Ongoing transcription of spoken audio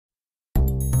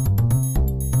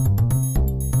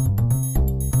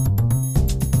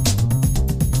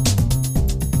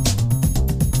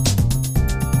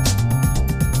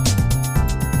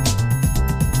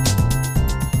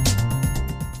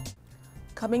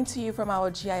Coming to you from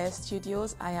our GIS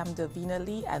studios, I am Davina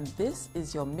Lee and this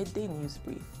is your Midday News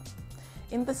Brief.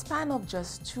 In the span of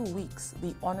just 2 weeks,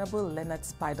 the Honorable Lenard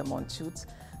Montoute,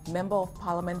 Member of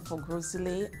Parliament for Gros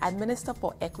Islet and Minister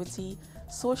for Equity,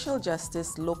 Social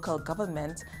Justice, Local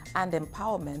Government and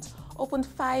Empowerment, opened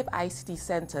 5 ICT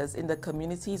centers in the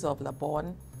communities of La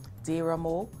Bonne,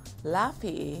 Desrameaux, La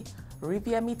Fée,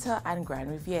 Rivière-Mita and Grand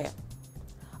Rivière.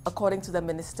 According to the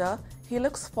minister, he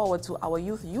looks forward to our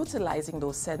youth utilizing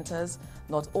those centers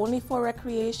not only for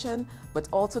recreation but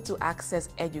also to access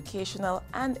educational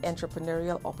and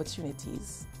entrepreneurial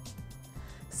opportunities.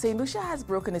 St. Lucia has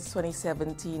broken its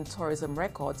 2017 tourism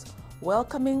records,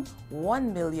 welcoming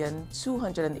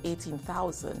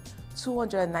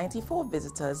 1,218,294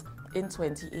 visitors in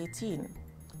 2018.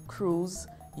 Cruise,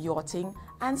 yachting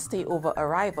and stayover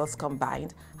arrivals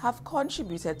combined have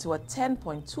contributed to a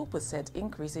 10.2%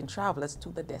 increase in travelers to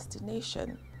the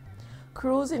destination.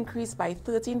 Cruise increased by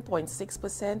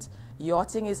 13.6%,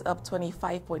 yachting is up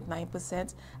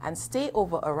 25.9%, and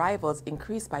stayover arrivals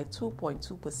increased by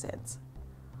 2.2%.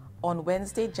 On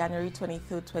Wednesday, January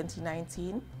 23,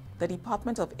 2019, the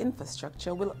Department of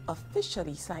Infrastructure will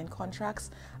officially sign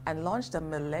contracts and launch the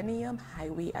Millennium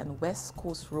Highway and West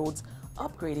Coast Roads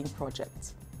upgrading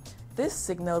project. This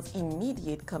signals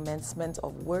immediate commencement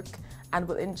of work and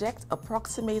will inject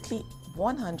approximately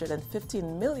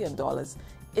 $115 million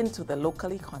into the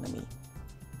local economy.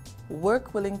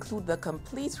 Work will include the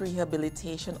complete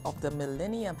rehabilitation of the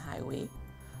Millennium Highway,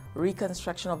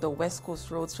 reconstruction of the West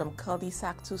Coast roads from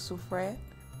Cul-de-sac to Soufriere,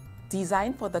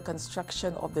 design for the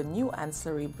construction of the new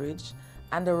ancillary bridge,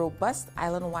 and a robust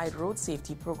island-wide road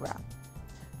safety program.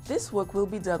 This work will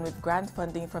be done with grant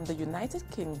funding from the United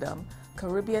Kingdom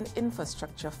Caribbean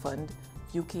Infrastructure Fund,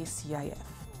 UKCIF.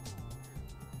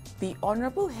 The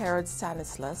Honorable Herod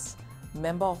Stanislas,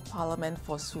 Member of Parliament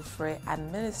for Soufriere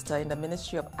and Minister in the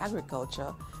Ministry of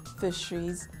Agriculture,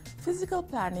 Fisheries, Physical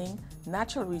Planning,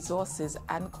 Natural Resources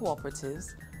and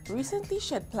Cooperatives, recently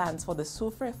shared plans for the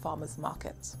Soufriere Farmers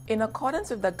Market. In accordance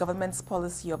with the government's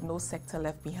policy of no sector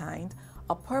left behind,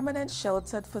 a permanent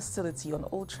sheltered facility on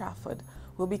Old Trafford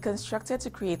will be constructed to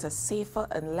create a safer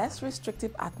and less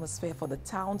restrictive atmosphere for the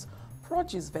town's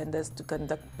produce vendors to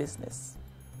conduct business.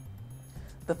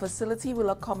 The facility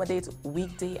will accommodate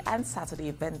weekday and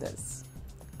Saturday vendors.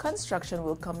 Construction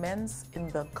will commence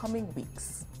in the coming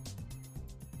weeks.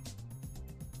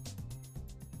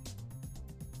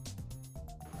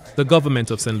 The government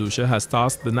of St. Lucia has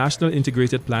tasked the National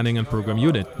Integrated Planning and Program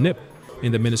Unit, NIP,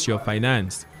 in the Ministry of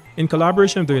Finance, in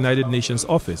collaboration with the United Nations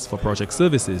Office for Project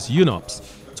Services, UNOPS,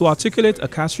 to articulate a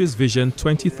Castries Vision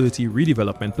 2030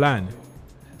 redevelopment plan.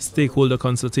 Stakeholder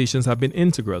consultations have been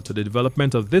integral to the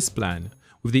development of this plan,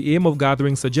 with the aim of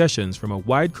gathering suggestions from a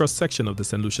wide cross-section of the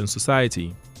St. Lucian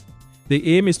society.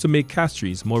 The aim is to make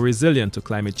Castries more resilient to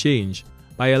climate change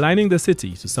by aligning the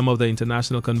city to some of the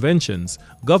international conventions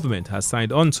government has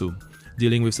signed onto,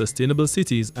 dealing with sustainable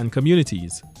cities and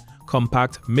communities,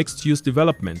 compact mixed-use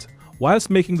development, whilst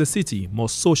making the city more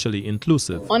socially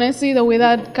inclusive. Honestly, the way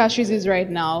that Castries is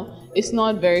right now, it's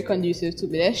not very conducive to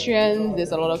pedestrians. There's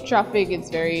a lot of traffic,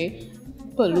 it's very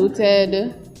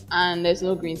polluted, and there's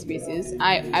no green spaces.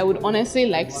 I would honestly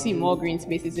like to see more green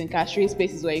spaces in Castries,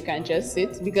 spaces where you can just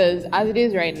sit, because as it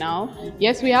is right now,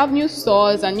 yes, we have new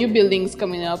stores and new buildings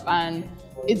coming up and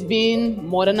it's being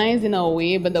modernized in a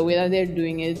way, but the way that they're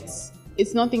doing it,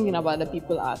 it's not thinking about the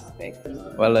people aspect.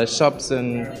 Well, the shops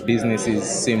and businesses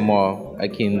seem more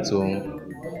akin to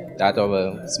that of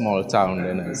a small town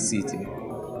than a city.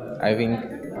 I think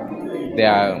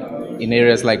there are, in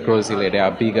areas like Gros Islet, there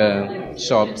are bigger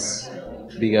shops,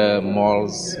 bigger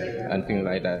malls and things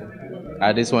like that.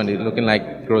 This one is looking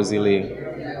like Gros Islet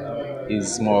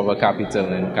is more of a capital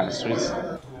than Castries.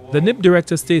 The NIP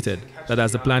director stated that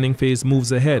as the planning phase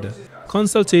moves ahead,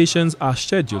 consultations are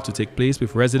scheduled to take place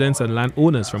with residents and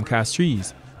landowners from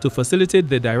Castries to facilitate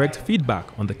their direct feedback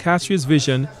on the Castries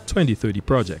Vision 2030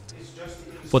 project.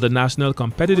 For the National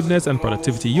Competitiveness and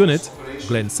Productivity Unit,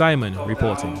 Glenn Simon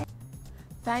reporting.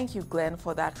 Thank you, Glenn,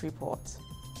 for that report.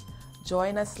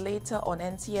 Join us later on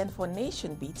NTN for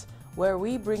Nation Beat, where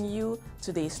we bring you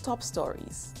today's top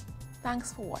stories.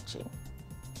 Thanks for watching.